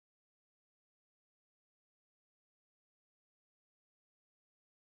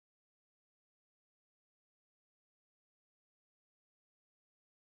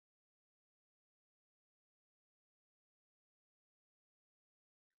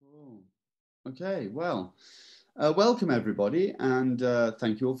Okay, well, welcome everybody, and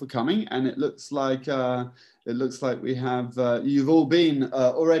thank you all for coming. And it looks like we have you've all been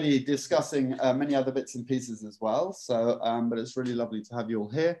already discussing many other bits and pieces as well. So, but it's really lovely to have you all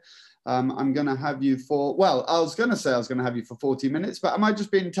here. I'm going to have you for, well, I was going to say I was going to have you for 40 minutes, but am I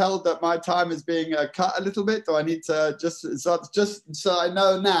just being told that my time is being cut a little bit? Do I need to just so I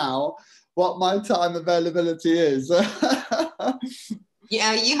know now what my time availability is?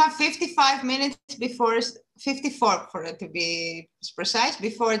 Yeah, you have 55 minutes before, 54 for it to be precise,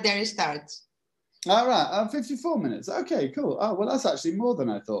 before there starts. All right, 54 minutes. Okay, cool. Oh, well, that's actually more than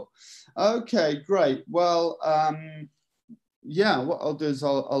I thought. Okay, great. Well, yeah, what I'll do is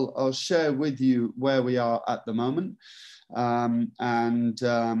I'll share with you where we are at the moment. I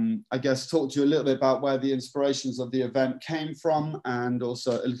guess talk to you a little bit about where the inspirations of the event came from, and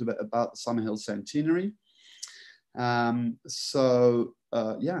also a little bit about the Summerhill Centenary.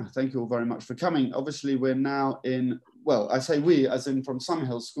 Yeah, thank you all very much for coming. Obviously, we're now in, well, I say we, as in from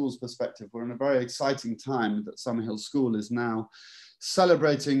Summerhill School's perspective, we're in a very exciting time that Summerhill School is now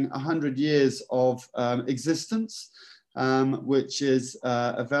celebrating 100 years of existence, which is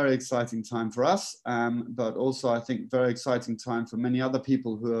a very exciting time for us, but also I think very exciting time for many other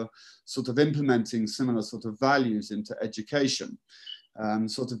people who are sort of implementing similar sort of values into education.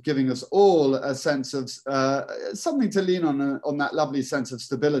 Sort of giving us all a sense of something to lean on that lovely sense of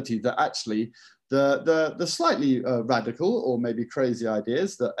stability that actually the slightly radical or maybe crazy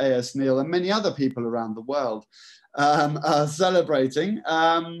ideas that A.S. Neil and many other people around the world are celebrating,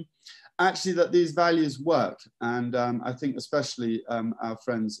 actually that these values work. And I think especially our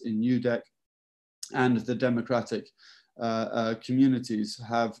friends in EUDEC and the democratic communities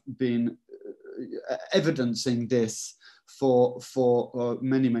have been evidencing this for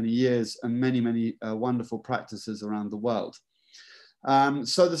many, many years, and many wonderful practices around the world.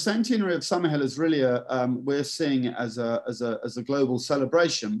 So the centenary of Summerhill is really we're seeing it as a global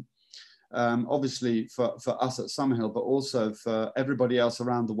celebration, obviously for us at Summerhill, but also for everybody else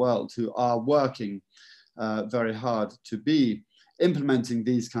around the world who are working very hard to be implementing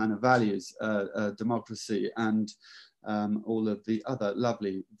these kind of values, democracy, and all of the other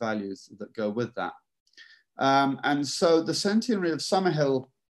lovely values that go with that. And so the centenary of Summerhill,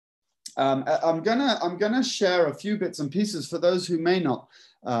 I'm gonna share a few bits and pieces for those who may not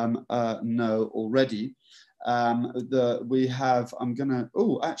know already.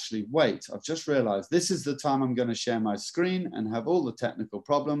 Actually, wait, I've just realized this is the time I'm gonna share my screen and have all the technical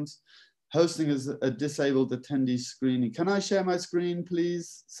problems. Hosting as a disabled attendee screening. Can I share my screen,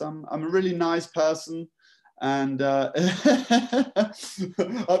 please? I'm a really nice person. And I've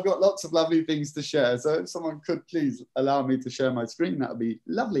got lots of lovely things to share. So if someone could please allow me to share my screen, that would be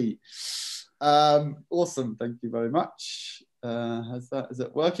lovely. Awesome, thank you very much. Is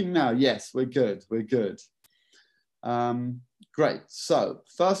it working now? Yes, we're good, we're good. Great, so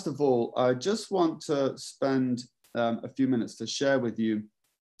first of all, I just want to spend a few minutes to share with you,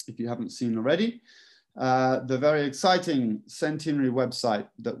 if you haven't seen already, the very exciting centenary website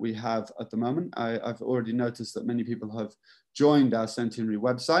that we have at the moment. I've already noticed that many people have joined our centenary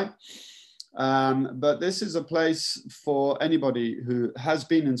website, but this is a place for anybody who has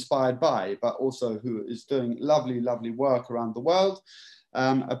been inspired by, but also who is doing lovely, lovely work around the world,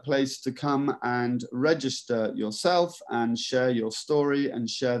 a place to come and register yourself and share your story and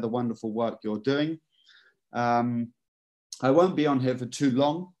share the wonderful work you're doing. I won't be on here for too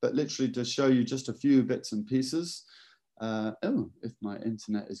long, but literally to show you just a few bits and pieces. Oh, if my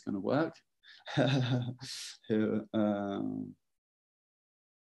internet is going to work. Here,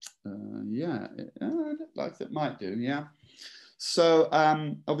 yeah, it looks like it might do, yeah. So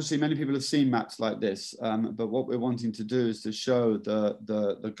obviously many people have seen maps like this, but what we're wanting to do is to show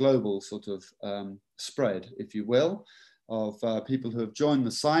the global sort of spread, if you will, of people who have joined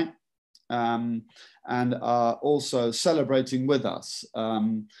the site. And are also celebrating with us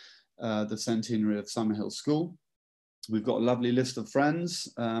the centenary of Summerhill School. We've got a lovely list of friends,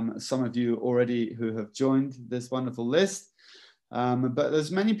 some of you already who have joined this wonderful list, but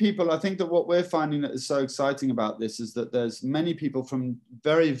there's many people. I think that what we're finding that is so exciting about this is that there's many people from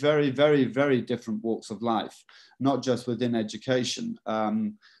very, very, very, very different walks of life, not just within education,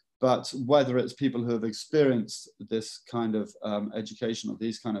 but whether it's people who have experienced this kind of education or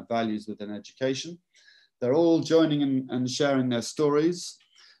these kind of values within education, they're all joining and sharing their stories.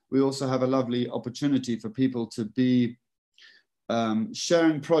 We also have a lovely opportunity for people to be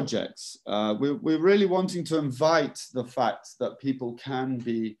sharing projects. We're really wanting to invite the fact that people can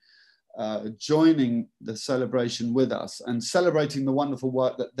be joining the celebration with us and celebrating the wonderful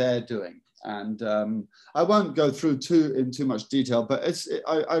work that they're doing. And I won't go through in too much detail, but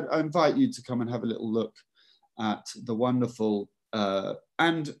I invite you to come and have a little look at the wonderful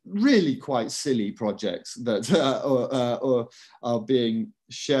and really quite silly projects that are being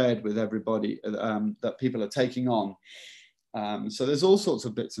shared with everybody, that people are taking on. So there's all sorts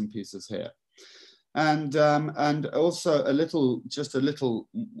of bits and pieces here. And also just a little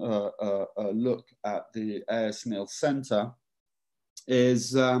look at the A.S. Neil Centre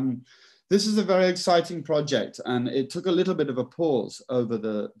is, this is a very exciting project, and it took a little bit of a pause over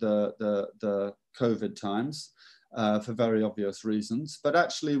the COVID times for very obvious reasons, but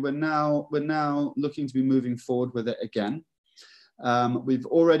actually we're now looking to be moving forward with it again. We've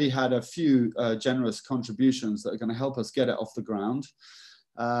already had a few generous contributions that are going to help us get it off the ground.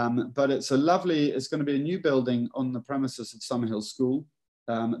 But it's going to be a new building on the premises of Summerhill School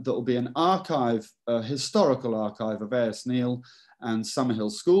that will be an archive, a historical archive of A.S. Neil and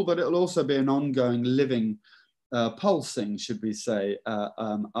Summerhill School, but it will also be an ongoing living, pulsing, should we say,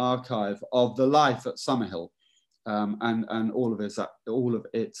 archive of the life at Summerhill and all of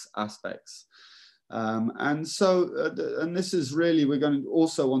its aspects. And this is really, we're going to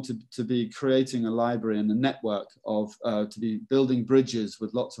also want to be creating a library and a network of, to be building bridges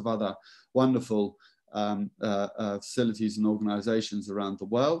with lots of other wonderful facilities and organizations around the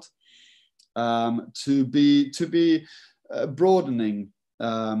world, to be broadening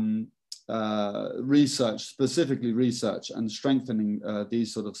research, specifically research, and strengthening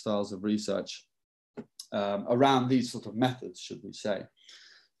these sort of styles of research around these sort of methods, should we say.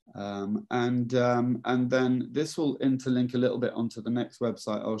 And then this will interlink a little bit onto the next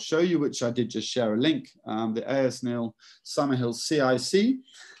website I'll show you, which I did just share a link. The A.S. Neil Summerhill CIC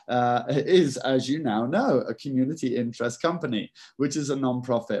is, as you now know, a community interest company, which is a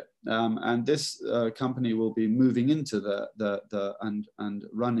non-profit. And this company will be moving into and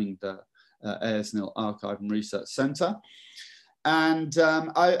running the A.S. Neil Archive and Research Centre. And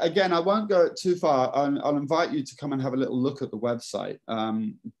again, I won't go too far. I'll invite you to come and have a little look at the website.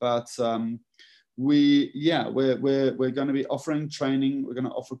 We're going to be offering training. We're going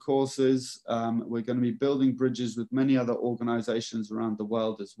to offer courses. We're going to be building bridges with many other organizations around the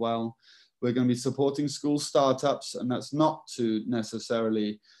world as well. We're going to be supporting school startups, and that's not to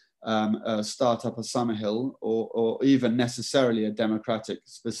necessarily start up a Summerhill or even necessarily a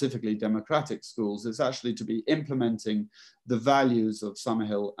specifically democratic schools. It's actually to be implementing the values of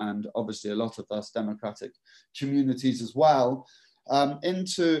Summerhill, and obviously a lot of us democratic communities as well,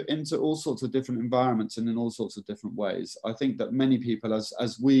 into all sorts of different environments and in all sorts of different ways. I think that many people,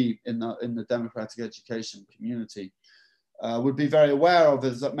 as we in the democratic education community, would be very aware of,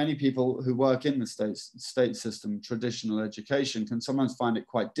 is that many people who work in the state system, traditional education, can sometimes find it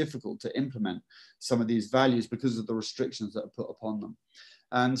quite difficult to implement some of these values because of the restrictions that are put upon them.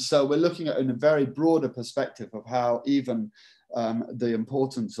 And so we're looking at in a very broader perspective of how even the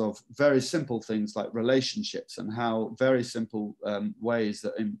importance of very simple things like relationships, and how very simple ways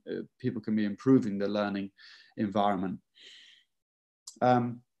that people can be improving the learning environment.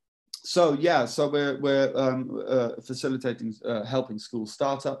 So we're facilitating, helping school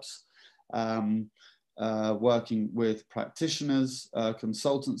startups, working with practitioners,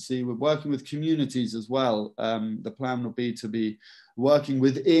 consultancy. We're working with communities as well. The plan will be to be working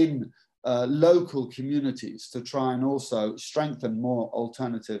within local communities to try and also strengthen more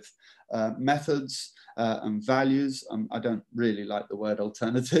alternative methods and values. I don't really like the word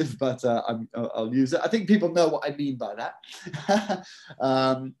alternative, but I'll use it. I think people know what I mean by that.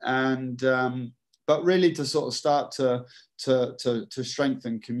 But really to sort of start to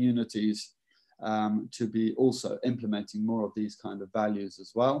strengthen communities, to be also implementing more of these kind of values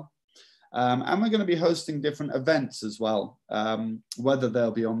as well. And we're going to be hosting different events as well, whether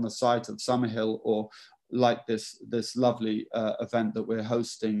they'll be on the site of Summerhill or like this lovely event that we're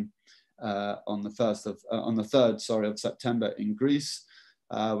hosting on the 3rd of September in Greece.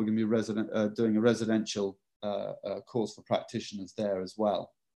 We're going to be doing a residential course for practitioners there as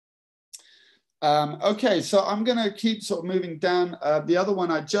well. Okay, so I'm going to keep sort of moving down. The other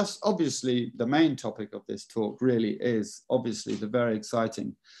one, obviously, the main topic of this talk really is obviously the very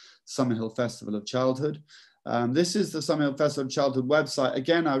exciting Summerhill Festival of Childhood. This is the Summerhill Festival of Childhood website.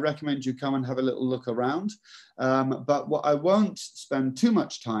 Again, I recommend you come and have a little look around. But what I won't spend too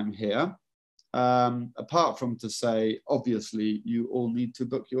much time here, apart from to say, obviously, you all need to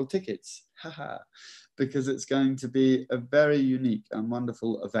book your tickets, because it's going to be a very unique and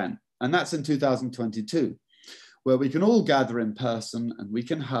wonderful event. And that's in 2022, where we can all gather in person and we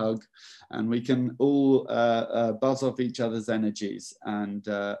can hug and we can all buzz off each other's energies and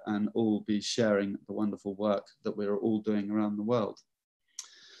all be sharing the wonderful work that we're all doing around the world.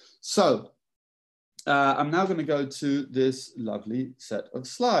 So I'm now going to go to this lovely set of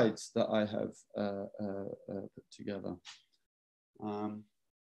slides that I have put together. I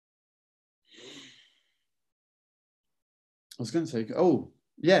was going to say, oh,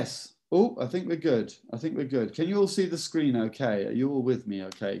 yes. Oh, I think we're good. I think we're good. Can you all see the screen okay? Are you all with me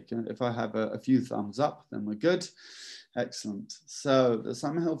okay? If I have a few thumbs up, then we're good. Excellent. So the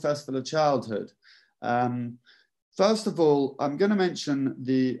Summerhill Festival of Childhood. First of all, I'm going to mention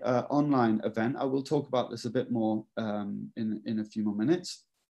the online event. I will talk about this a bit more in a few more minutes.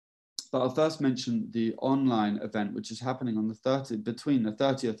 But I'll first mention the online event, which is happening on the between the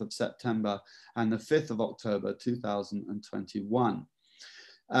 30th of September and the 5th of October 2021.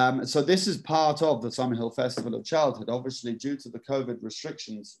 So this is part of the Summerhill Festival of Childhood. Obviously, due to the COVID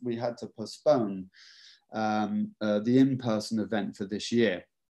restrictions, we had to postpone the in-person event for this year.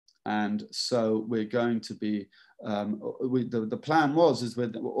 And so we're going to be, the plan was,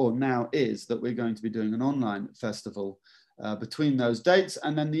 or now is, that we're going to be doing an online festival between those dates.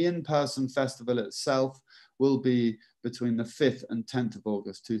 And then the in-person festival itself will be between the 5th and 10th of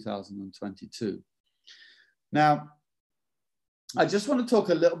August, 2022. Now, I just want to talk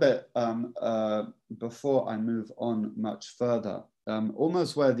a little bit before I move on much further,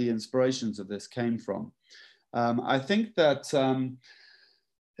 almost where the inspirations of this came from. I think that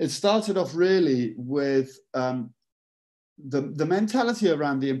it started off really with the mentality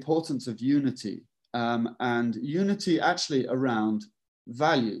around the importance of unity, and unity actually around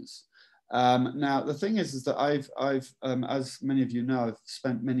values. Now, the thing is that I've as many of you know, I've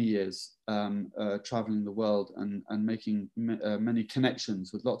spent many years traveling the world and making many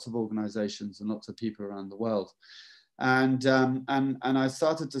connections with lots of organizations and lots of people around the world. And I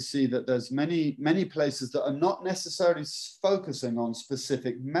started to see that there's many places that are not necessarily focusing on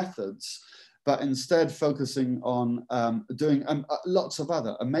specific methods, but instead focusing on doing lots of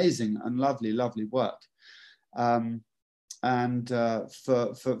other amazing and lovely work. For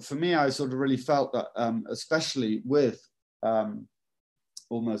me, I sort of really felt that, especially with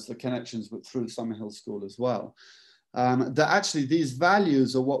almost the connections through Summerhill School as well, that actually these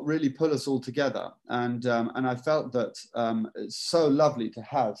values are what really pull us all together. And I felt that it's so lovely to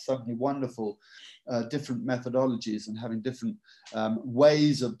have so many wonderful different methodologies and having different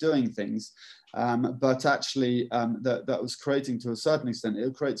ways of doing things. But actually that was creating, to a certain extent,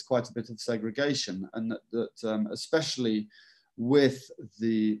 it creates quite a bit of segregation, and that especially with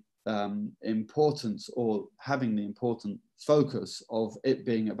the importance, or having the important focus of it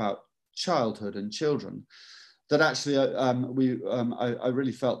being about childhood and children, that actually I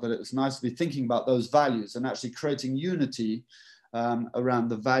really felt that it was nice to be thinking about those values and actually creating unity around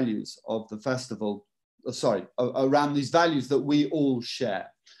the values of the festival, around these values that we all share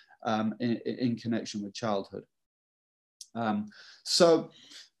in connection with childhood.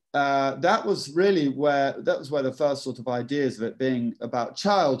 That was really where the first sort of ideas of it being about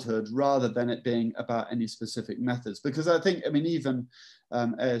childhood rather than it being about any specific methods. Because I think, I mean, even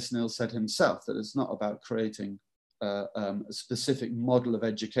A.S. Neil said himself that it's not about creating a specific model of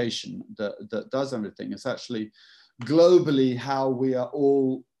education that does everything. It's actually globally how we are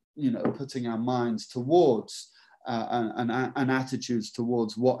all, you know, putting our minds towards and attitudes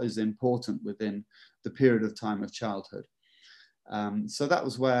towards what is important within the period of time of childhood. So that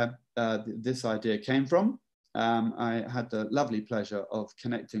was where this idea came from. I had the lovely pleasure of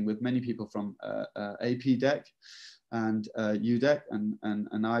connecting with many people from APDEC and EUDEC and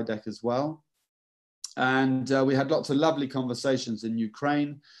IDEC as well. And we had lots of lovely conversations in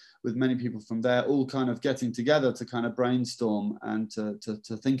Ukraine with many people from there, all kind of getting together to kind of brainstorm and to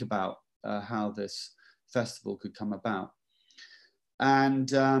think about how this festival could come about.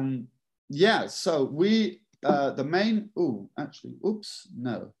 And yeah, so we, the main,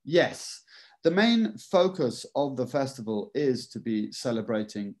 the main focus of the festival is to be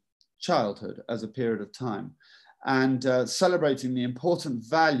celebrating childhood as a period of time, and celebrating the important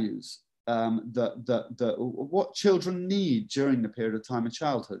values what children need during the period of time of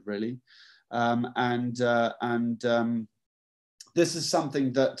childhood, really. This is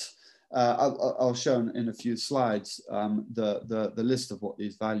something that I'll show in a few slides, the list of what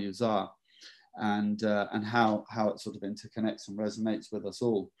these values are, and how it sort of interconnects and resonates with us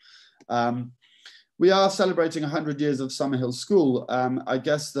all. We are celebrating 100 years of Summerhill School. I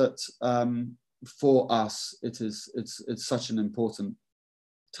guess that for us, it's such an important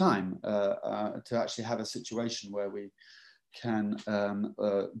time to actually have a situation where we can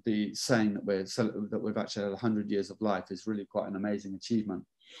be saying that we've actually had 100 years of life is really quite an amazing achievement.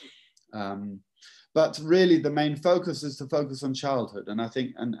 But really the main focus is to focus on childhood, and I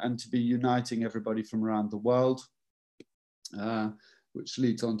think and to be uniting everybody from around the world, which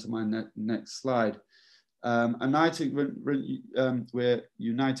leads on to my next slide. We're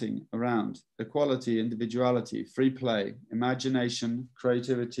uniting around equality, individuality, free play, imagination,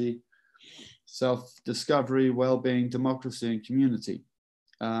 creativity, self-discovery, well-being, democracy, and community.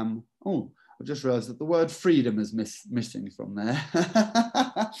 Oh, I've just realized that the word freedom is missing from there.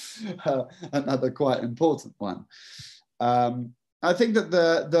 Another quite important one. I think that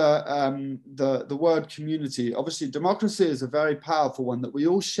the word community, obviously democracy is a very powerful one that we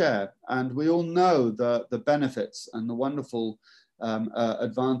all share, and we all know the benefits and the wonderful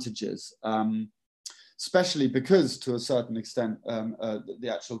advantages, especially because to a certain extent the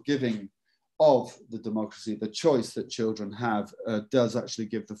actual giving of the democracy, the choice that children have does actually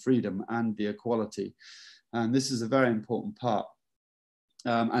give the freedom and the equality. And this is a very important part.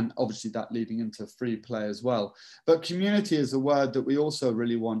 And obviously that leading into free play as well. But community is a word that we also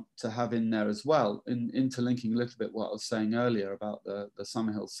really want to have in there as well, interlinking a little bit what I was saying earlier about the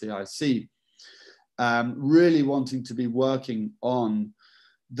Summerhill CIC. Really wanting to be working on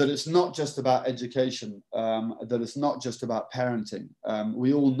that it's not just about education, that it's not just about parenting.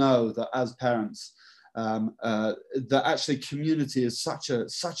 We all know that as parents, that actually community is such a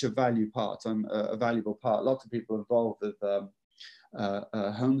valuable part. Lots of people involved with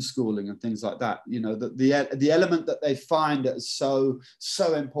homeschooling and things like that. You know, the element that they find that is so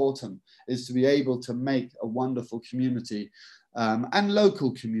important is to be able to make a wonderful community. And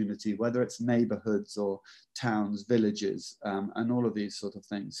local community, whether it's neighborhoods or towns, villages, and all of these sort of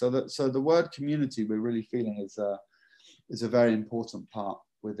things. So the word community we're really feeling is a very important part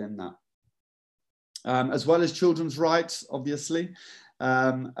within that. As well as children's rights, obviously.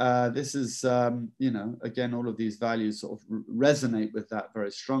 This is, you know, again, all of these values sort of resonate with that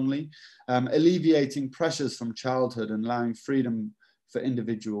very strongly. Alleviating pressures from childhood and allowing freedom for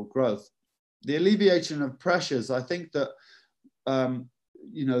individual growth. The alleviation of pressures, I think that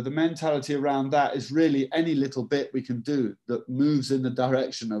you know, the mentality around that is really any little bit we can do that moves in the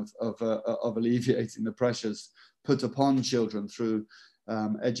direction of alleviating the pressures put upon children through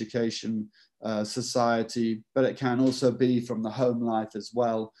education, society, but it can also be from the home life as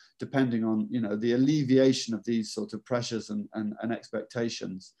well, depending on, you know, the alleviation of these sort of pressures and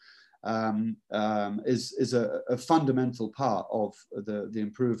expectations is a fundamental part of the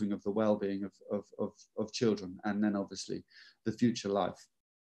improving of the well-being of children, and then obviously the future life.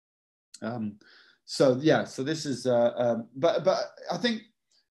 So yeah, so this is but I think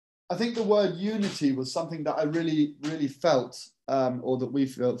the word unity was something that I really felt, or that we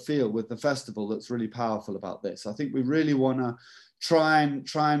feel with the festival, that's really powerful about this. I think we really want to try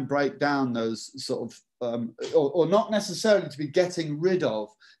and break down those sort of or not necessarily to be getting rid of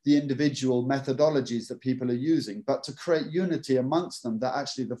the individual methodologies that people are using, but to create unity amongst them, that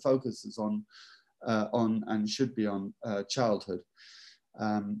actually the focus is on and should be on childhood.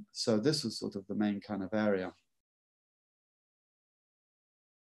 So this was sort of the main kind of area.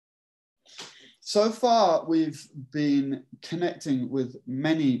 So far, we've been connecting with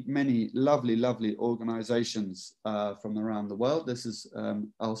many lovely organizations from around the world. This is,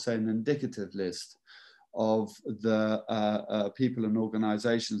 I'll say, an indicative list of the people and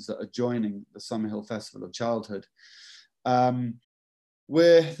organizations that are joining the Summerhill Festival of Childhood.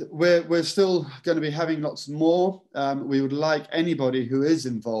 We're still going to be having lots more. We would like anybody who is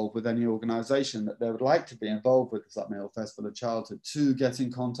involved with any organization that they would like to be involved with the Summerhill Festival of Childhood to get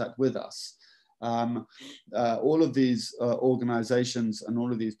in contact with us. All of these organizations and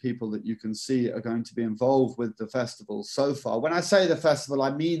all of these people that you can see are going to be involved with the festival so far. When I say the festival, I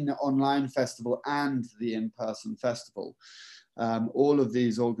mean the online festival and the in-person festival. All of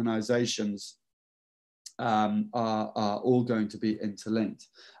these organizations are all going to be interlinked.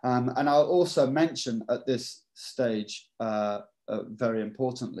 And I'll also mention at this stage, very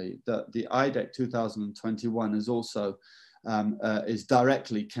importantly, that the EUDEC 2021 is also is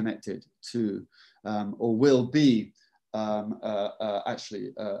directly connected to, or will be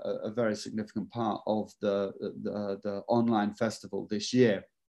actually a very significant part of the online festival this year.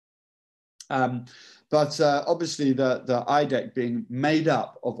 But obviously the EUDEC being made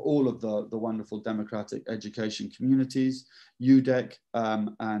up of all of the wonderful democratic education communities, EUDEC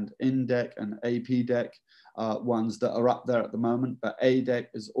and INDEC and APDEC, ones that are up there at the moment, but ADEC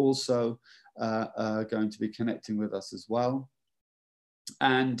is also going to be connecting with us as well.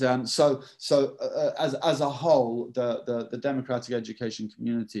 And so as a whole, the democratic education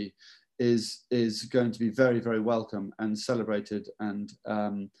community is going to be very welcome and celebrated and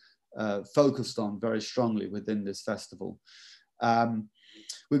focused on very strongly within this festival.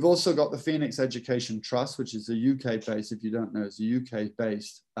 We've also got the Phoenix Education Trust, which is a UK-based, if you don't know, it's a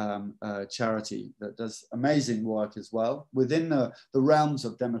UK-based charity that does amazing work as well within the realms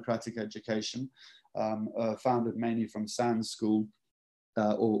of democratic education. founded mainly from Sand School,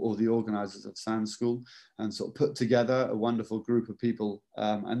 or the organizers of Sand School, and sort of put together a wonderful group of people,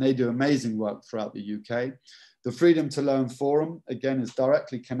 and they do amazing work throughout the UK. The Freedom to Learn Forum, again, is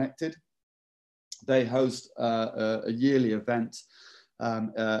directly connected. They host a yearly event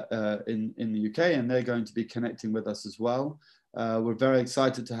in the UK, and they're going to be connecting with us as well. We're very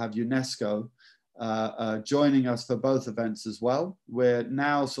excited to have UNESCO joining us for both events as well. We're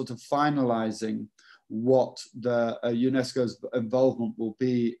now sort of finalizing what the UNESCO's involvement will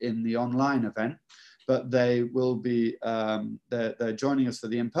be in the online event, but they will be, they're joining us for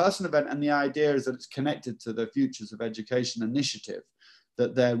the in-person event, and the idea is that it's connected to the Futures of Education initiative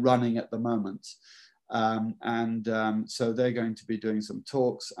that they're running at the moment. So they're going to be doing some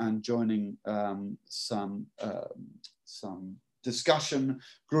talks and joining some discussion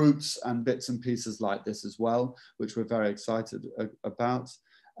groups and bits and pieces like this as well, which we're very excited about.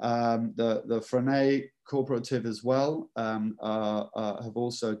 The Frenay cooperative as well have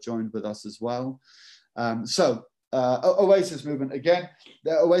also joined with us as well. Oasis movement, again,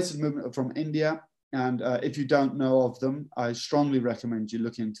 the Oasis movement are from India. And if you don't know of them, I strongly recommend you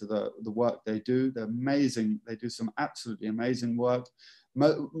look into the work they do. They're amazing. They do some absolutely amazing work,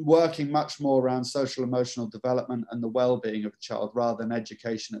 working much more around social emotional development and the well-being of a child rather than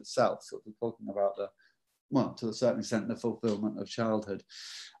education itself. So we're talking about the, well, to a certain extent, the fulfillment of childhood.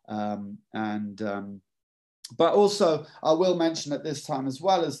 But also, I will mention at this time as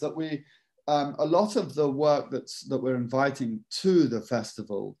well, is that we, a lot of the work that we're inviting to the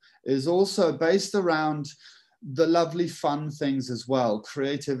festival is also based around the lovely fun things as well: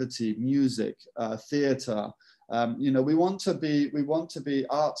 creativity, music, theatre. You know, we want to be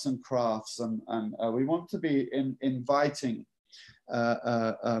arts and crafts, and we want to be inviting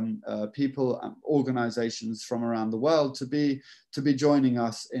people, organizations from around the world to be joining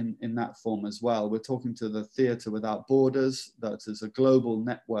us in that form as well. We're talking to the Theatre Without Borders, that is a global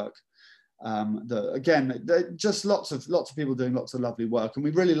network. Again, just lots of people doing lots of lovely work, and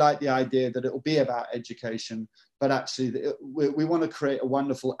we really like the idea that it will be about education, but actually we want to create a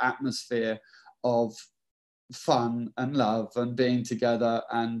wonderful atmosphere of fun and love and being together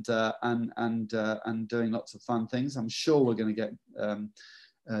and doing lots of fun things. I'm sure we're going to get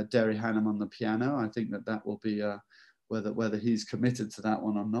Derry Hannam on the piano. I think that will be whether he's committed to that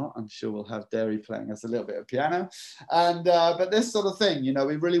one or not. I'm sure we'll have Derry playing us a little bit of piano. And but this sort of thing, you know,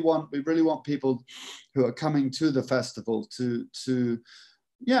 we really want people who are coming to the festival to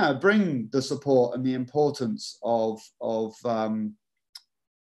bring the support and the importance of the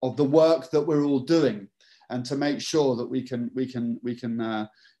work that we're all doing, and to make sure that we can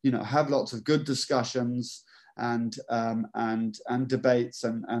you know, have lots of good discussions and debates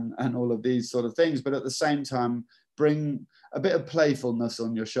and all of these sort of things, but at the same time bring a bit of playfulness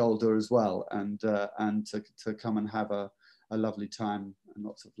on your shoulder as well, and to come and have a lovely time and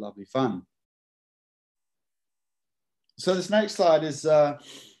lots of lovely fun. So this next slide is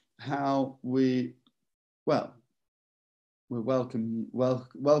how we're welcoming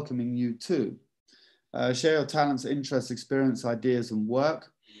you too. Share your talents, interests, experience, ideas, and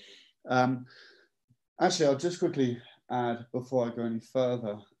work. Actually, I'll just quickly add before I go any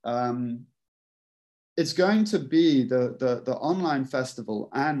further. It's going to be the online festival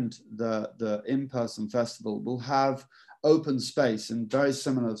and the in-person festival will have open space, and very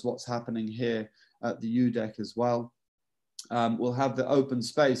similar to what's happening here at the EUDEC as well. We'll have the open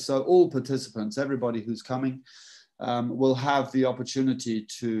space, so all participants, everybody who's coming, will have the opportunity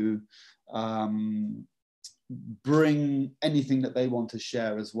to bring anything that they want to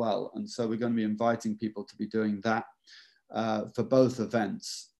share as well. And so we're going to be inviting people to be doing that for both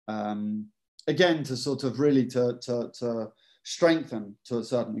events. Again, to sort of really to strengthen to a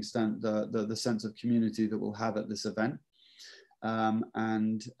certain extent the sense of community that we'll have at this event,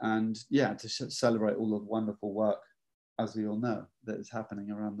 and yeah, to celebrate all of the wonderful work, as we all know, that is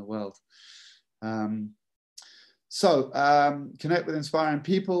happening around the world. Connect with inspiring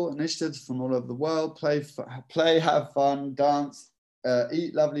people, initiatives from all over the world, play, have fun, dance,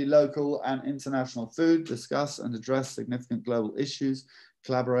 eat lovely local and international food, discuss and address significant global issues,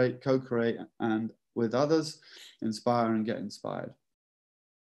 collaborate, co-create and with others, inspire and get inspired.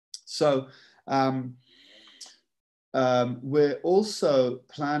 So we're also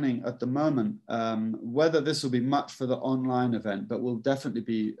planning at the moment, whether this will be much for the online event, but will definitely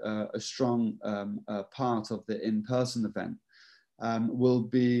be a strong part of the in-person event. We'll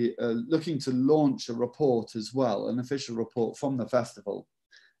be looking to launch a report as well, an official report from the festival,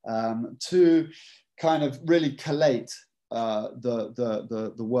 to kind of really collate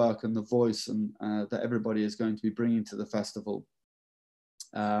the work and the voice and that everybody is going to be bringing to the festival.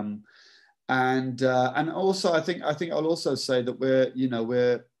 And also, I think I'll also say that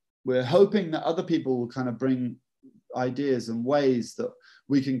we're hoping that other people will kind of bring ideas and ways that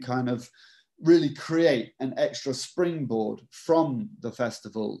we can kind of really create an extra springboard from the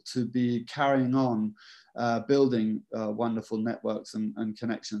festival to be carrying on building wonderful networks and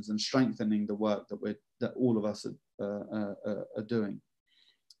connections and strengthening the work that all of us are doing.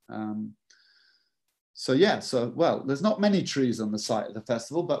 So yeah, well, there's not many trees on the site of the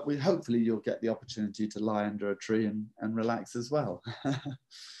festival, but hopefully you'll get the opportunity to lie under a tree and relax as well.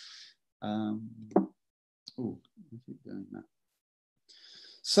 Oh, I keep doing that.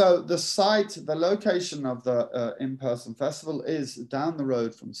 So the location of the in-person festival is down the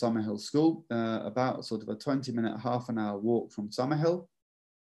road from Summerhill School, about sort of a 20-minute, half an hour walk from Summerhill.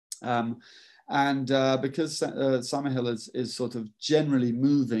 Because Summerhill is sort of generally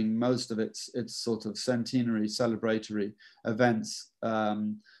moving most of its sort of centenary celebratory events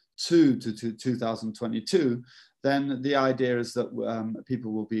to 2022, then the idea is that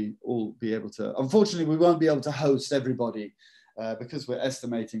people will all be able to, unfortunately we won't be able to host everybody because we're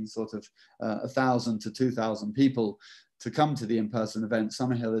estimating sort of 1,000 to 2,000 people to come to the in-person event.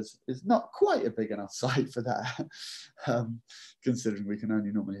 Summerhill is not quite a big enough site for that, considering we can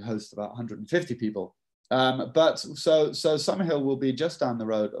only normally host about 150 people. But so Summerhill will be just down the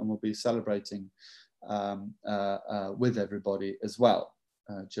road, and we'll be celebrating with everybody as well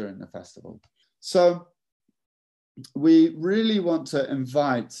during the festival. So we really want to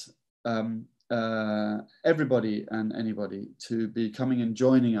invite everybody and anybody to be coming and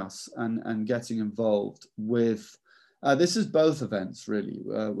joining us and getting involved with this is both events really,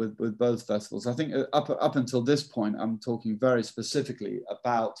 with both festivals. I think up until this point, I'm talking very specifically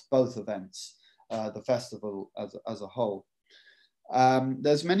about both events, the festival as a whole.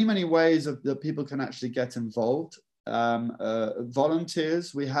 There's many ways that people can actually get involved.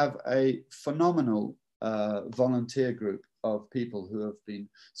 Volunteers, we have a phenomenal volunteer group of people who have been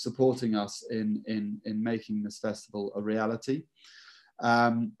supporting us in making this festival a reality.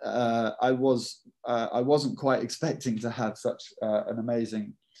 I wasn't quite expecting to have such an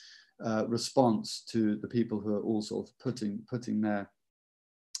amazing response to the people who are all sort of putting their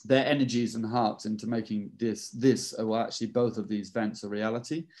energies and hearts into making this well, actually both of these events a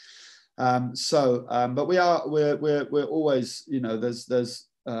reality. But we're always, you know, there's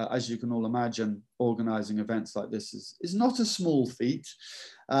as you can all imagine, organizing events like this is not a small feat.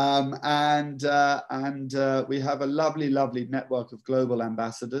 We have a lovely network of global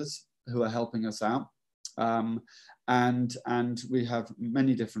ambassadors who are helping us out. And we have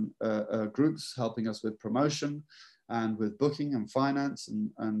many different groups helping us with promotion and with booking and finance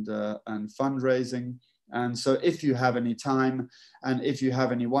and fundraising. And so if you have any time and if you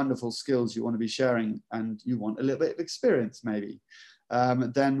have any wonderful skills you want to be sharing and you want a little bit of experience maybe,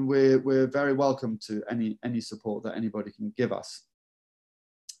 then we're very welcome to any support that anybody can give us.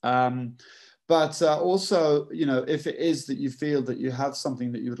 But also, you know, if it is that you feel that you have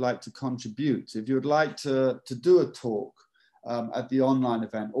something that you would like to contribute, if you would like to do a talk at the online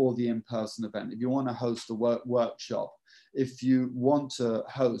event or the in-person event, if you want to host a workshop, if you want to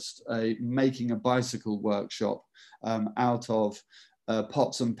host a making a bicycle workshop out of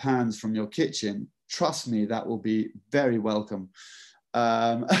pots and pans from your kitchen, trust me, that will be very welcome.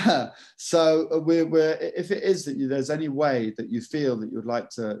 So if it is that there's any way that you feel that you would like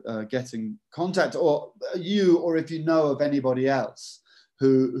to get in contact, or if you know of anybody else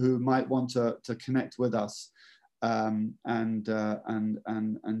who might want to connect with us and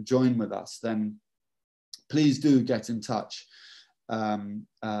join with us, then please do get in touch.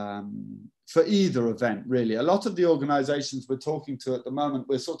 For either event, really. A lot of the organizations we're talking to at the moment,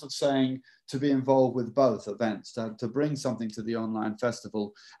 we're sort of saying to be involved with both events, to bring something to the online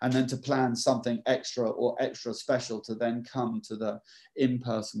festival and then to plan something extra or extra special to then come to the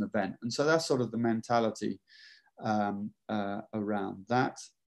in-person event. And so that's sort of the mentality around that.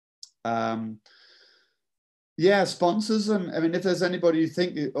 Yeah, sponsors, and I mean, if there's anybody you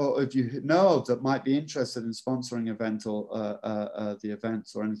think, or if you know of that might be interested in sponsoring an event or the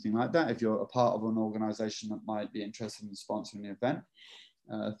events or anything like that, if you're a part of an organization that might be interested in sponsoring the event,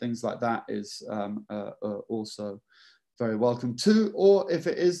 things like that is also very welcome too. Or if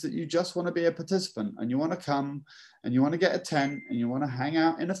it is that you just want to be a participant and you want to come and you want to get a tent and you want to hang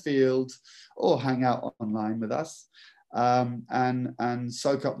out in a field or hang out online with us and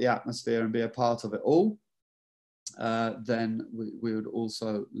soak up the atmosphere and be a part of it all, then we would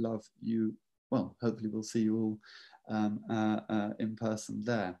also love you. Well, hopefully we'll see you all in person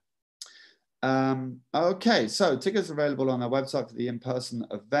there. Okay, so tickets are available on our website for the in-person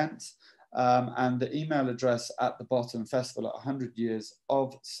event. and the email address at the bottom,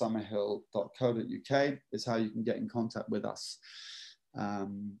 festival@100yearsofsummerhill.co.uk, is how you can get in contact with us.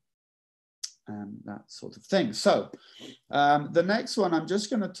 And that sort of thing. So the next one, I'm just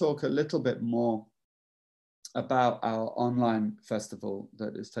going to talk a little bit more about our online festival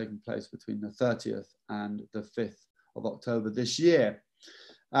that is taking place between the 30th and the 5th of October this year.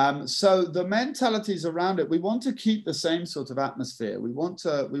 So the mentalities around it, we want to keep the same sort of atmosphere. We want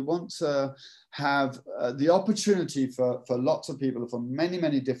to have the opportunity for lots of people from many,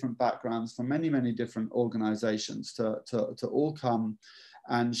 many different backgrounds, from many, many different organizations to all come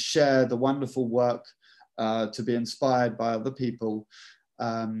and share the wonderful work, to be inspired by other people,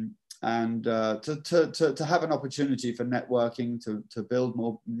 and to have an opportunity for networking, to build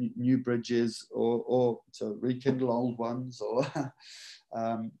more new bridges, or to rekindle old ones, or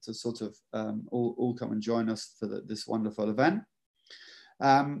to sort of all come and join us for this wonderful event.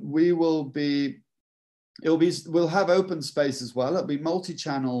 We'll have open space as well. It'll be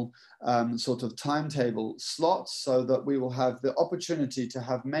multi-channel sort of timetable slots, so that we will have the opportunity to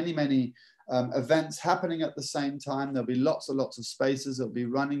have many, many events happening at the same time. There'll be lots and lots of spaces. It'll be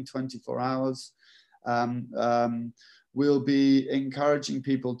running 24 hours. We'll be encouraging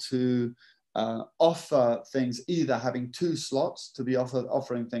people to offer things, either having 2 slots to be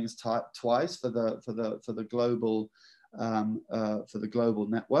offering things twice for the global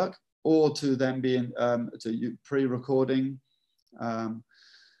network, or to then be pre-recording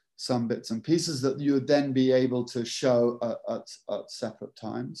some bits and pieces that you would then be able to show at separate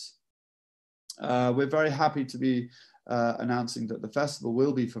times. We're very happy to be announcing that the festival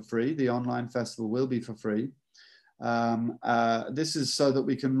will be for free. The online festival will be for free. This is so that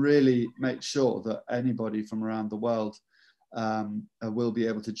we can really make sure that anybody from around the world will be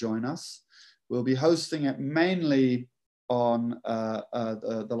able to join us. We'll be hosting it mainly on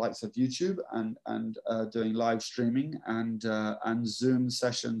the likes of YouTube and doing live streaming and Zoom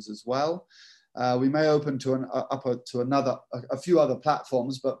sessions as well. We may open to a few other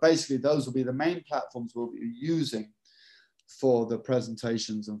platforms, but basically those will be the main platforms we'll be using for the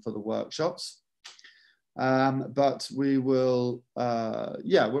presentations and for the workshops. But we will,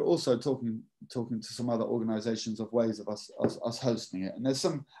 we're also talking to some other organizations of ways of us hosting it. And there's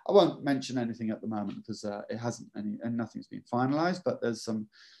some, I won't mention anything at the moment because it hasn't and nothing's been finalized, but there's some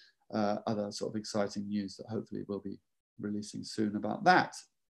other sort of exciting news that hopefully we'll be releasing soon about that.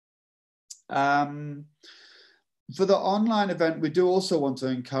 For the online event, we do also want to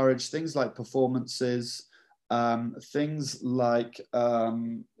encourage things like performances, things like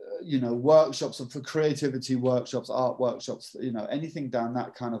workshops for creativity workshops, art workshops, anything down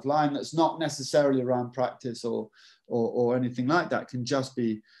that kind of line that's not necessarily around practice or anything like that, can just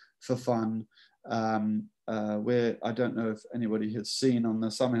be for fun. I don't know if anybody has seen on the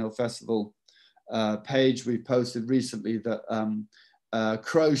Summerhill Festival page, we've posted recently that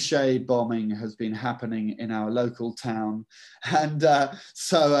crochet bombing has been happening in our local town, and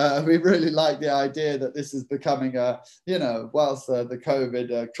so we really like the idea that this is becoming whilst the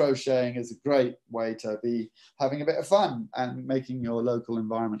COVID, crocheting is a great way to be having a bit of fun and making your local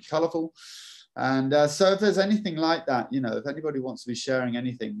environment colourful. And so if there's anything like that, if anybody wants to be sharing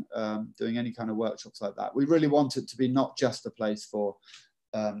anything, doing any kind of workshops like that, we really want it to be not just a place for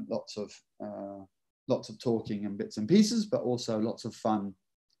lots of talking and bits and pieces, but also lots of fun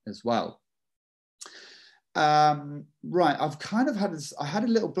as well. Right, I've kind of had I had a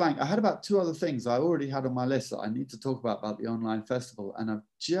little blank. I had about 2 other things I already had on my list that I need to talk about the online festival, and I've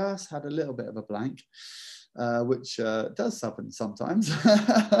just had a little bit of a blank, which does happen sometimes.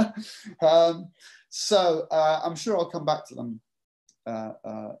 So I'm sure I'll come back to them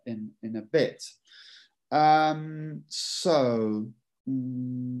in a bit.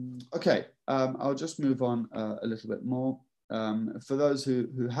 Okay, I'll just move on a little bit more. For those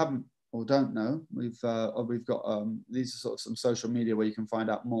who haven't or don't know, we've got these are sort of some social media where you can find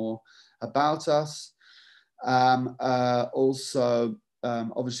out more about us. Also,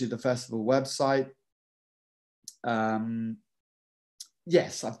 obviously the festival website.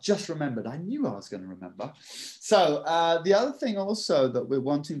 Yes, I've just remembered. I knew I was going to remember. So the other thing also that we're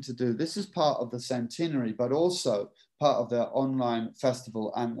wanting to do, this is part of the centenary, but also part of the online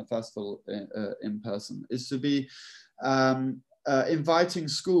festival and the festival in person, is to be inviting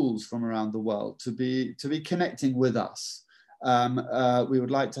schools from around the world to be connecting with us. We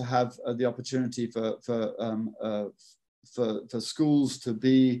would like to have the opportunity for schools to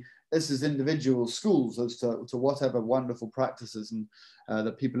be, this is individual schools as to whatever wonderful practices and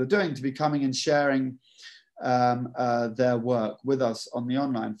that people are doing, to be coming and sharing their work with us on the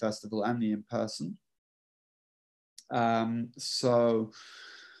online festival and the in-person. So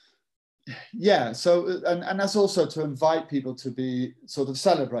yeah, so and that's also to invite people to be sort of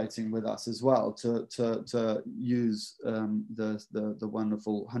celebrating with us as well, to use the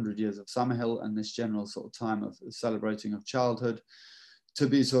wonderful 100 years of Summerhill and this general sort of time of celebrating of childhood, to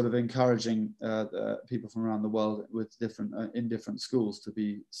be sort of encouraging people from around the world with different in different schools to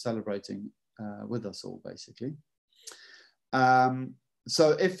be celebrating with us all, basically.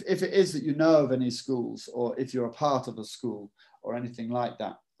 So if it is that you know of any schools, or if you're a part of a school or anything like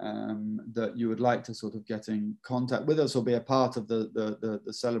that, that you would like to sort of get in contact with us or be a part of the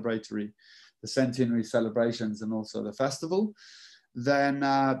centenary celebrations and also the festival, then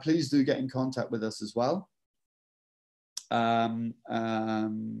please do get in contact with us as well.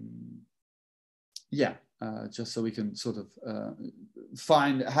 Just so we can sort of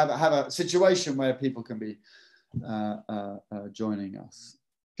have a situation where people can be joining us.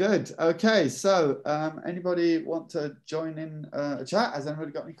 Good. Okay. So, anybody want to join in a chat? Has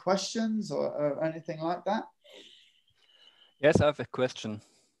anybody got any questions or anything like that? Yes, I have a question.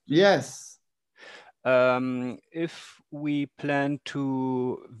 Yes. If we plan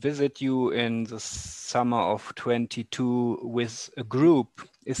to visit you in the summer of 22 with a group,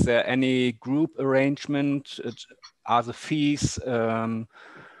 is there any group arrangement? Are the fees lower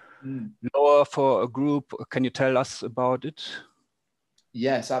for a group? Can you tell us about it?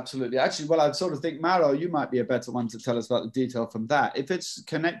 Yes, absolutely. Actually, well, I sort of think, Maro, you might be a better one to tell us about the detail from that. If it's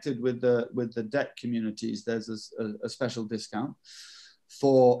connected with the DEC communities, there's a special discount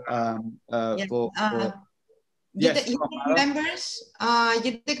for yes,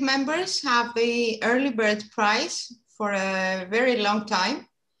 EUDEC members have the early bird price for a very long time,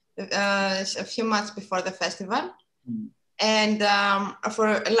 a few months before the festival. And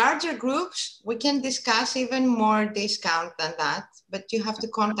for larger groups, we can discuss even more discount than that, but you have to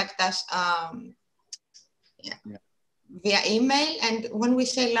contact us via email. And when we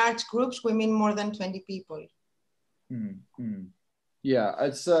say large groups, we mean more than 20 people. Yeah,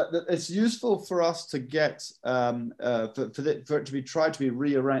 it's useful for us to get for it to be tried to be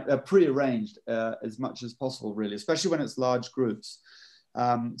pre-arranged as much as possible, really, especially when it's large groups.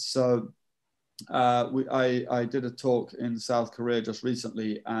 I did a talk in South Korea just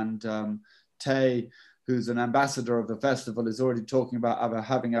recently, and Tae, who's an ambassador of the festival, is already talking about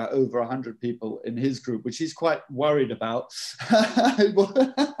having over 100 people in his group, which he's quite worried about.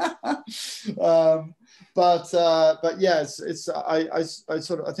 But yes, I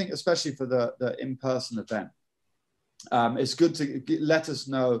think especially for the in-person event, it's good to let us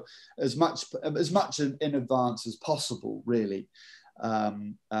know as much in advance as possible, really.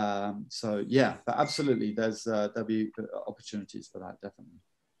 So yeah, but absolutely, there'll be opportunities for that, definitely.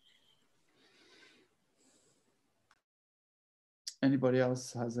 Anybody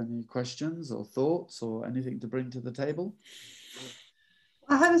else has any questions or thoughts or anything to bring to the table?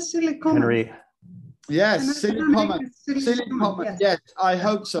 I have a silly comment. Henry. Yes, silly comment. Silly comment. Yes, I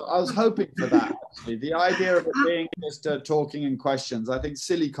hope so. I was hoping for that, actually. The idea of it being just talking and questions. I think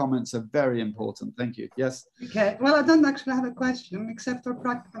silly comments are very important. Thank you. Yes. Okay. Well, I don't actually have a question except for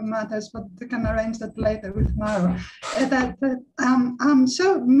practical matters, but we can arrange that later with Maro. I'm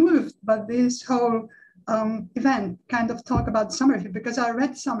so moved by this whole event, kind of talk about Summerhill, because I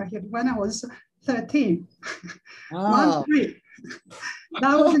read Summerhill when I was 13. Wow.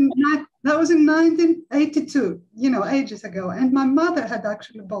 That was in 1982, ages ago. And my mother had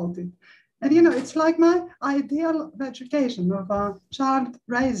actually bought it. And, it's like my ideal of education, of child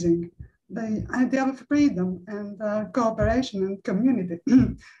raising, the ideal of freedom and cooperation and community.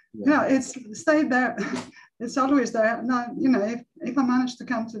 It's stayed there. It's always there. Now, if I manage to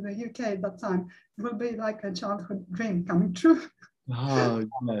come to the UK at that time, it will be like a childhood dream coming true. Oh,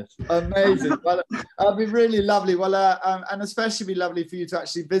 yes. Amazing. Well, it'll be really lovely. Well, and especially be lovely for you to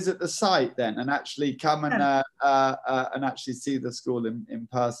actually visit the site then and actually come and actually see the school in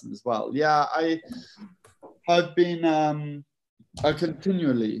person as well. Yeah, I've been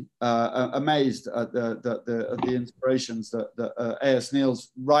continually amazed at the inspirations that A.S.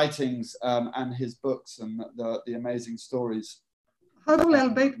 Neil's writings and his books and the amazing stories. Hopefully I'll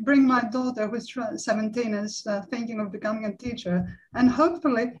bring my daughter, who's 17, is thinking of becoming a teacher, and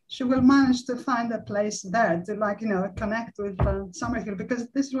hopefully she will manage to find a place there to connect with Summerhill, because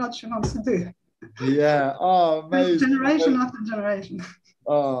this is what she wants to do. Yeah. Oh, amazing. Generation after generation.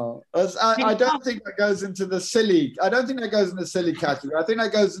 Oh, I don't think that goes into the silly. I don't think that goes in the silly category. I think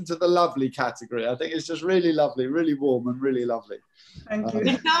that goes into the lovely category. I think it's just really lovely, really warm and really lovely. Thank you.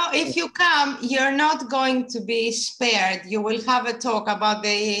 If you come, you're not going to be spared. You will have a talk about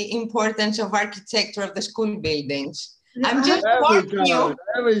the importance of architecture of the school buildings. I'm just warning you.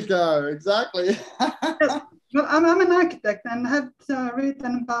 There we go. Exactly. Well, I'm an architect and have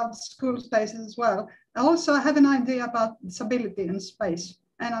written about school spaces as well. Also, I have an idea about disability in space,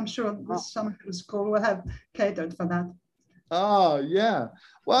 and I'm sure the Summerhill School will have catered for that. Oh, yeah.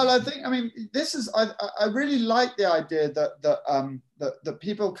 Well, I mean, this is, I really like the idea that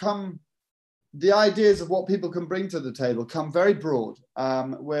people come, the ideas of what people can bring to the table come very broad,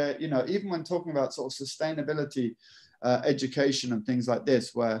 where, you know, even when talking about sort of sustainability, education and things like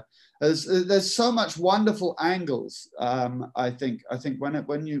this, where there's so much wonderful angles. I think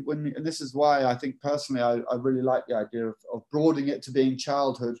when you, and this is why I think personally I really like the idea of broadening it to being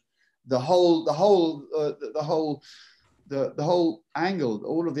childhood, the whole angle,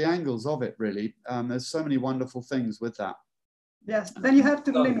 all of the angles of it, really. There's so many wonderful things with that. Yes, then you have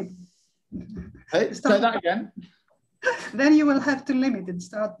to limit. Hey, say that again. Then you will have to limit it,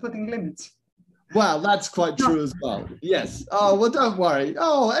 start putting limits. Well, that's quite true as well. Yes. Oh, well, don't worry.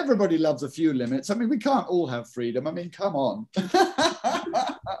 Oh, everybody loves a few limits. I mean, we can't all have freedom. I mean, come on.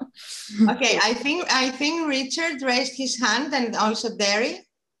 Okay, I think Richard raised his hand, and also Derry.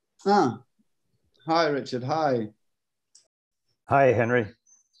 Ah. Hi, Richard. Hi. Hi, Henry.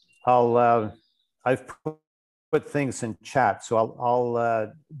 I've put things in chat, so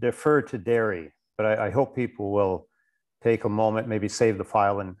I'll defer to Derry, but I hope people will take a moment, maybe save the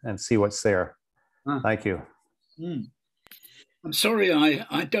file and see what's there. Thank you. I'm sorry,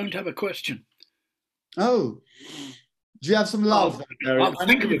 I don't have a question. Oh, do you have some love? I'll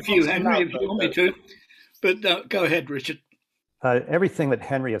think of a few, Henry, if you want me to. But go ahead, Richard. Everything that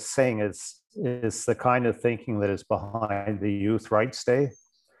Henry is saying is the kind of thinking that is behind the Youth Rights Day.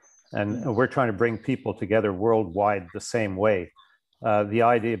 And we're trying to bring people together worldwide the same way. The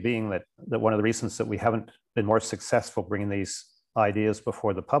idea being that one of the reasons that we haven't been more successful bringing these ideas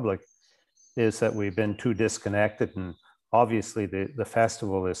before the public is that we've been too disconnected. And obviously the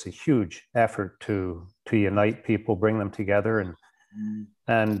festival is a huge effort to unite people, bring them together.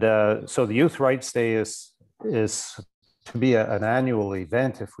 And so the Youth Rights Day is to be an annual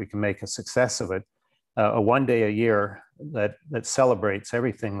event, if we can make a success of it, a one day a year that celebrates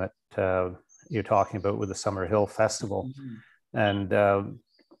everything that you're talking about with the Summerhill Festival. And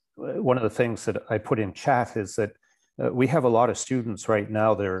one of the things that I put in chat is that we have a lot of students right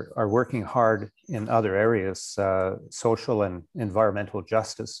now that are working hard in other areas, social and environmental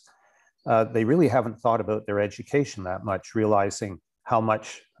justice. They really haven't thought about their education that much, realizing how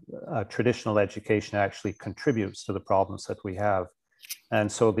much traditional education actually contributes to the problems that we have.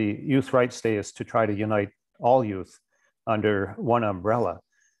 And so the Youth Rights Day is to try to unite all youth under one umbrella,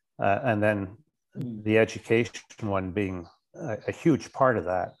 and then the education one being a huge part of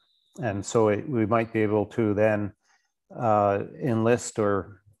that. And so we might be able to then enlist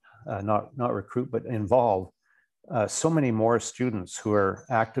or not recruit, but involve so many more students who are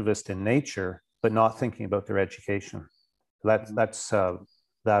activists in nature, but not thinking about their education. That's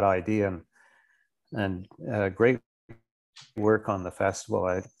that idea, and great work on the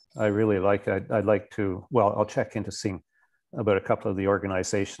festival. I really like it. I'd like to, well, I'll check into seeing about a couple of the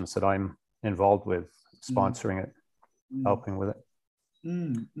organizations that I'm involved with, sponsoring it, helping with it.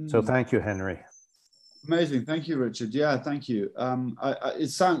 So thank you, Henry. Amazing. Thank you, Richard. Yeah, thank you. It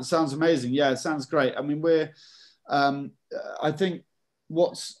sounds amazing. Yeah, it sounds great. I mean, I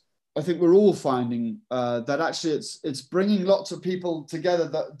think we're all finding that actually it's bringing lots of people together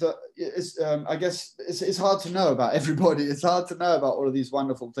that is, I guess it's hard to know about everybody. It's hard to know about all of these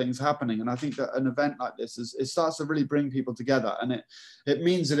wonderful things happening. And I think that an event like this it starts to really bring people together, and it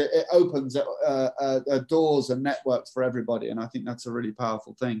means that it opens doors and networks for everybody. And I think that's a really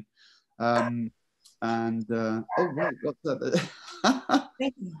powerful thing. Oh, right, what's that?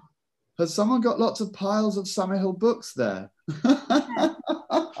 Has someone got lots of piles of Summerhill books there?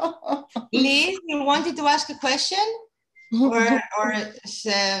 Liz, you wanted to ask a question or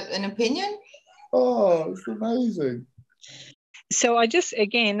an opinion? Oh, it's amazing. So I just,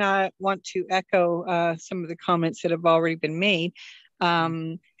 again, want to echo some of the comments that have already been made.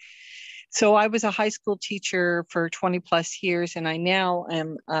 So I was a high school teacher for 20 plus years, and I now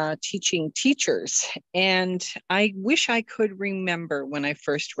am teaching teachers. And I wish I could remember when I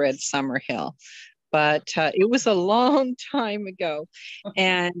first read Summerhill, but it was a long time ago.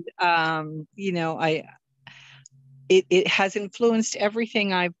 And, you know, it has influenced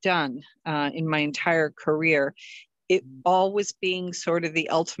everything I've done in my entire career. It always being sort of the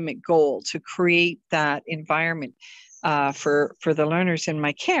ultimate goal to create that environment for the learners in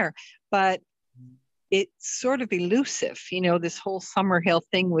my care. But it's sort of elusive. You know, this whole Summerhill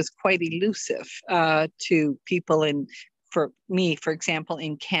thing was quite elusive to people for me, for example,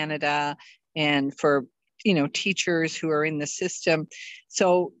 in Canada, and for teachers who are in the system.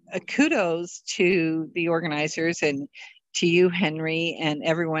 So kudos to the organizers and to you, Henry, and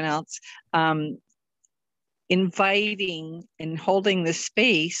everyone else, inviting and holding the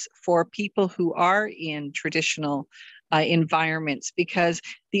space for people who are in traditional environments, because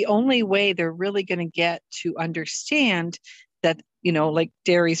the only way they're really going to get to understand that, like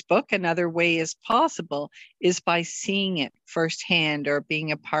Derry's book, another way is possible, is by seeing it firsthand or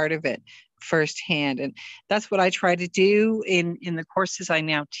being a part of it firsthand. And that's what I try to do in the courses I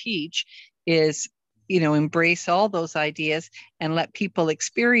now teach, is embrace all those ideas and let people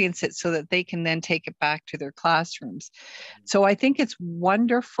experience it so that they can then take it back to their classrooms. So I think it's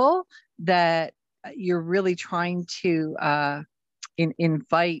wonderful that you're really trying to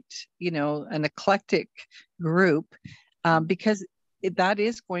invite, an eclectic group, because that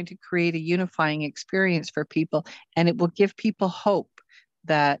is going to create a unifying experience for people, and it will give people hope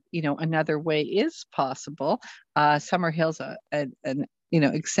that, another way is possible. Summerhill's an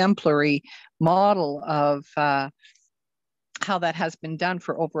exemplary model of how that has been done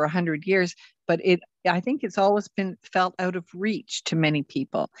for over 100 years, but I think it's always been felt out of reach to many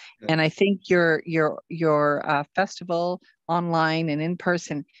people. Yeah. And I think your festival online and in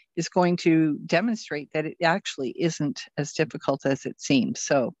person is going to demonstrate that it actually isn't as difficult as it seems.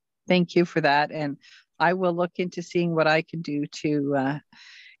 So thank you for that. And I will look into seeing what I can do to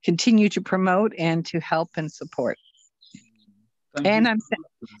continue to promote and to help and support. And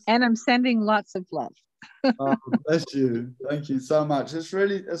I'm sending lots of love. Oh, bless you. Thank you so much. It's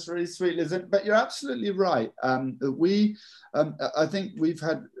really sweet, Liz. But you're absolutely right. I think we've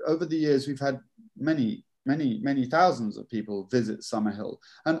had, over the years, we've had many thousands of people visit Summerhill.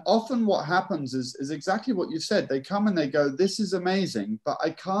 And often what happens is exactly what you said. They come and they go, this is amazing, but I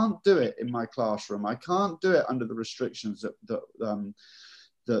can't do it in my classroom. I can't do it under the restrictions that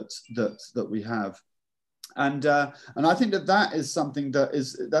we have. And I think that is something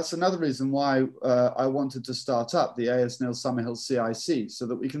that's another reason why I wanted to start up the ASNIL Summerhill CIC, so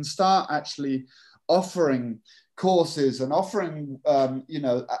that we can start actually offering courses and offering,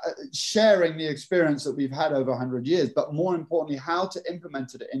 sharing the experience that we've had over 100 years, but more importantly, how to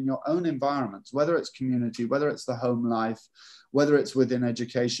implement it in your own environments, whether it's community, whether it's the home life, whether it's within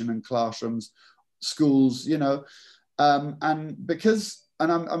education and classrooms, schools,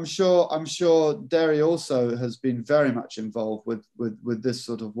 and I'm sure Derry also has been very much involved with this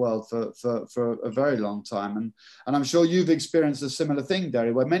sort of world for a very long time. And I'm sure you've experienced a similar thing,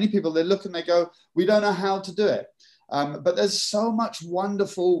 Derry, where many people, they look and they go, we don't know how to do it. But there's so much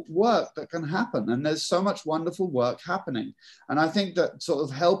wonderful work that can happen, and there's so much wonderful work happening. And I think that sort of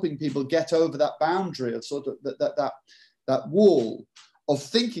helping people get over that boundary of sort of that wall of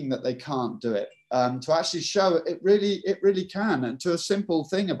thinking that they can't do it, to actually show it really can, and to a simple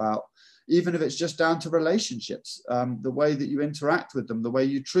thing about, even if it's just down to relationships, the way that you interact with them, the way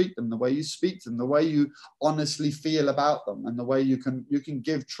you treat them, the way you speak to them, the way you honestly feel about them, and the way you can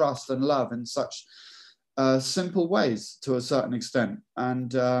give trust and love in such simple ways to a certain extent,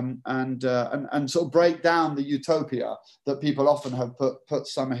 and sort of break down the utopia that people often have put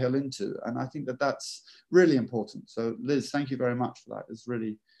Summerhill into. And I think that that's really important. So Liz, thank you very much for that. It's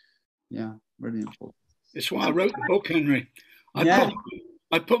really, really important. It's why I wrote the book, Henry.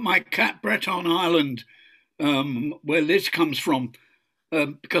 I put my cat Brett on Island, where Liz comes from,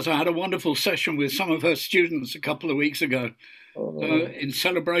 because I had a wonderful session with some of her students a couple of weeks ago. In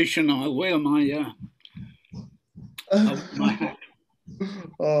celebration, I'll wear my hat.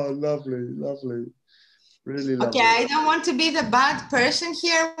 Oh, lovely, lovely. Really lovely. Okay, I don't want to be the bad person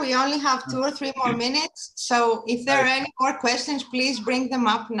here. We only have 2 or 3 more minutes. So if there are any more questions, please bring them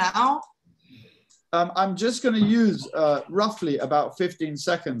up now. I'm just going to use roughly about 15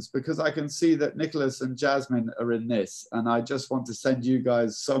 seconds, because I can see that Nicholas and Jasmine are in this, and I just want to send you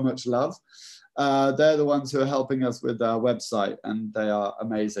guys so much love. They're the ones who are helping us with our website, and they are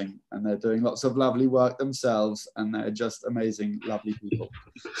amazing, and they're doing lots of lovely work themselves, and they're just amazing, lovely people.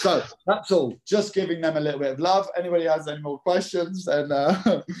 So that's all, just giving them a little bit of love. Anybody has any more questions, then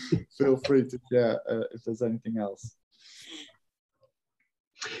feel free to share if there's anything else.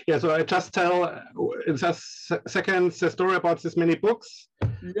 Yeah, so I just tell in just seconds the story about this many books.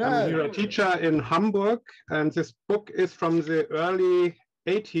 Yeah. You're a teacher in Hamburg, and this book is from the early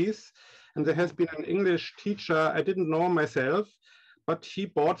 80s. And there has been an English teacher I didn't know myself, but he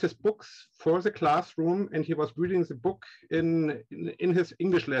bought his books for the classroom, and he was reading the book in his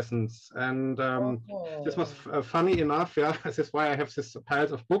English lessons. And this was funny enough. Yeah, this is why I have this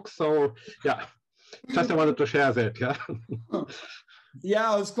piles of books. So yeah, just I wanted to share that. Yeah.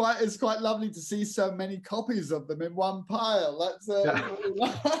 Yeah, it's quite lovely to see so many copies of them in one pile. That's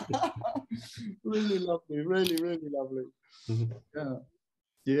really lovely, really lovely. Yeah,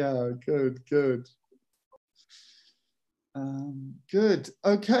 yeah, good. Good.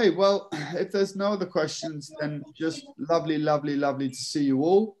 Okay, well, if there's no other questions, then just lovely to see you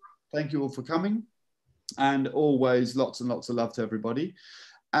all. Thank you all for coming, and always lots and lots of love to everybody.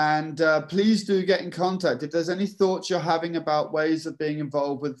 And please do get in contact if there's any thoughts you're having about ways of being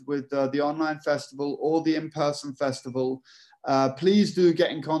involved with the online festival or the in-person festival. Please do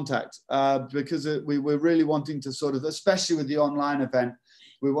get in contact because we're really wanting to sort of, especially with the online event,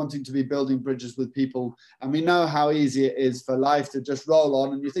 we're wanting to be building bridges with people. And we know how easy it is for life to just roll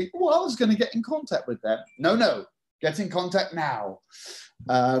on and you think, oh, I was going to get in contact with them. No, get in contact now.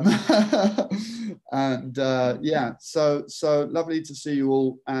 And yeah, so lovely to see you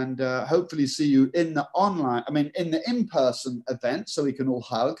all, and hopefully see you in the in-person event, so we can all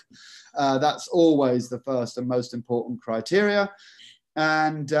hug. That's always the first and most important criteria.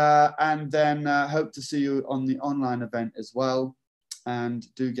 And then hope to see you on the online event as well. And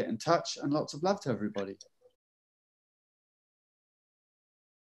do get in touch, and lots of love to everybody.